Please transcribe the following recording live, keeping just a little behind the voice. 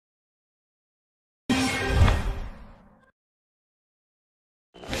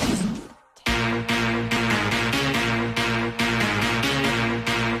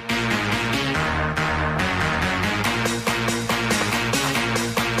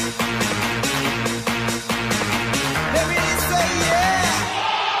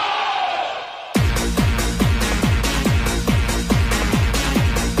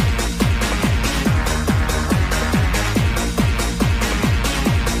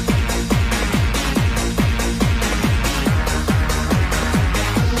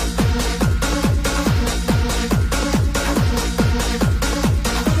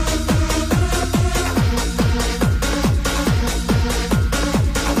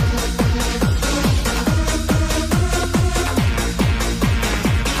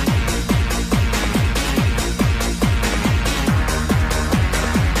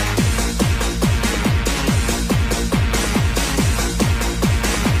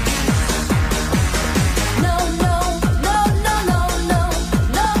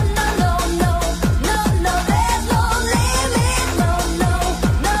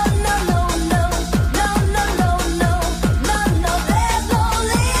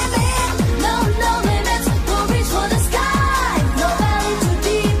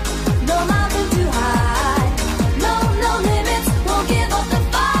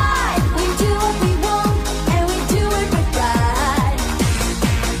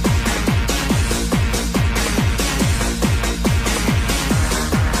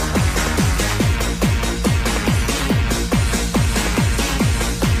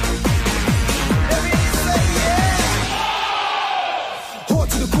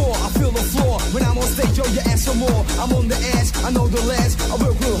say, yo, you ask for more. I'm on the ass, I know the last. I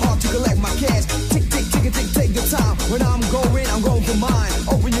work real hard to collect my cash. Tick, tick, tick, tick, take your time. When I'm going for mine.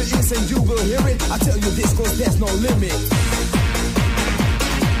 Open your ears and you will hear it. I tell you this, cause there's no limit.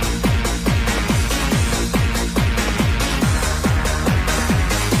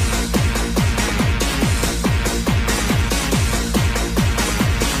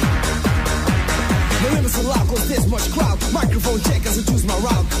 There's much crowd, microphone check as I choose my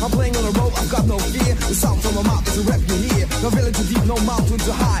route. I'm playing on the road, I've got no fear. The sound from my mouth is a rap you hear. No valley too deep, no mountain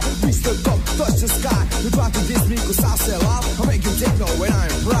too high. Reach the top, touch the sky. You try to diss me cause I sell out. I make you techno when I'm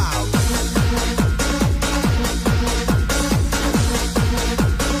proud.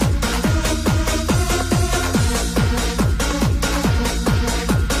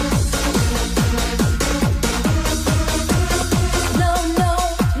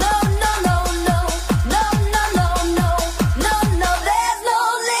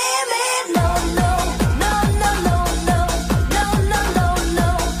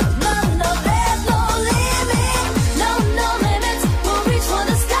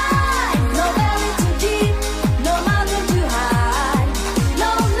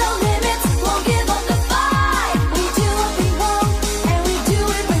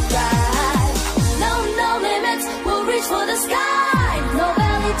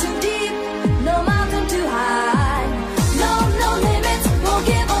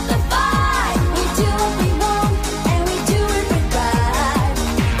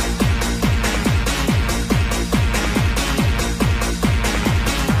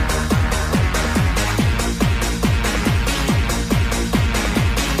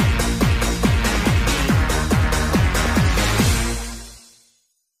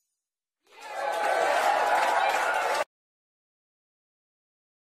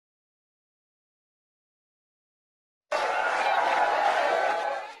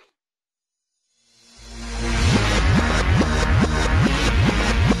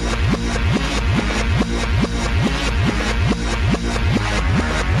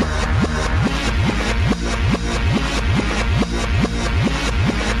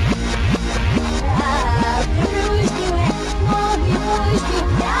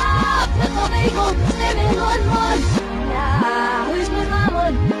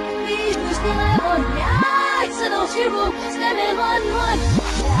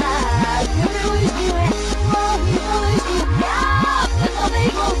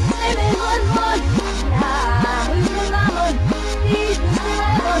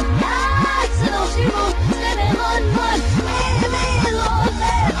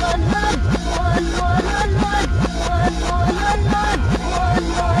 Run, run, run, run, run, run, run, run,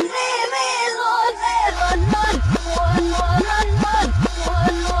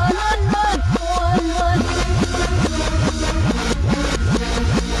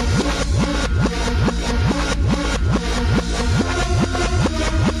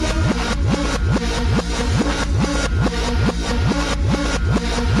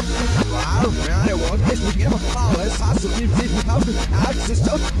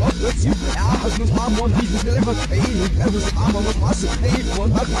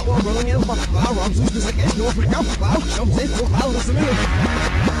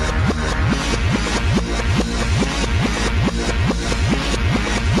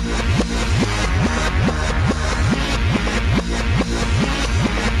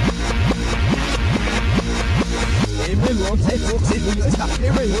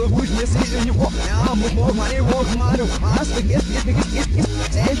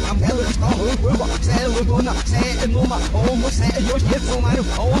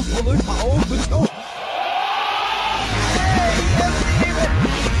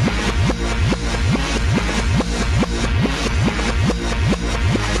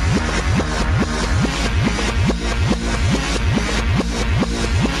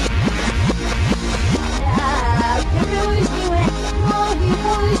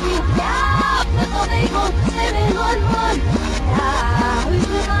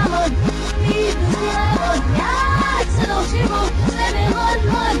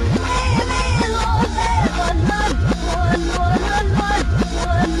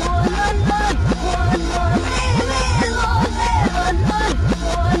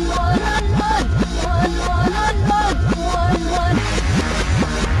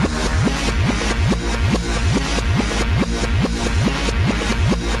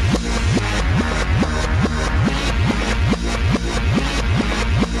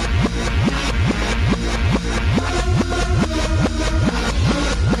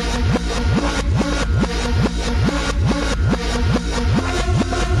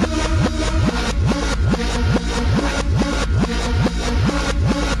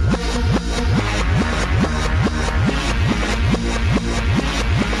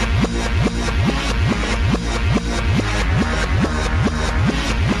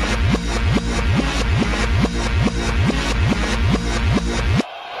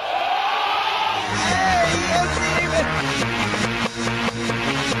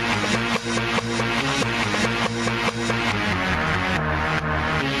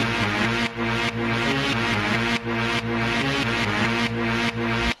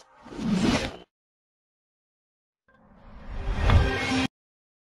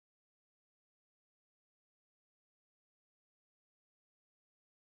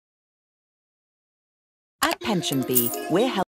 At PensionBee, we're helping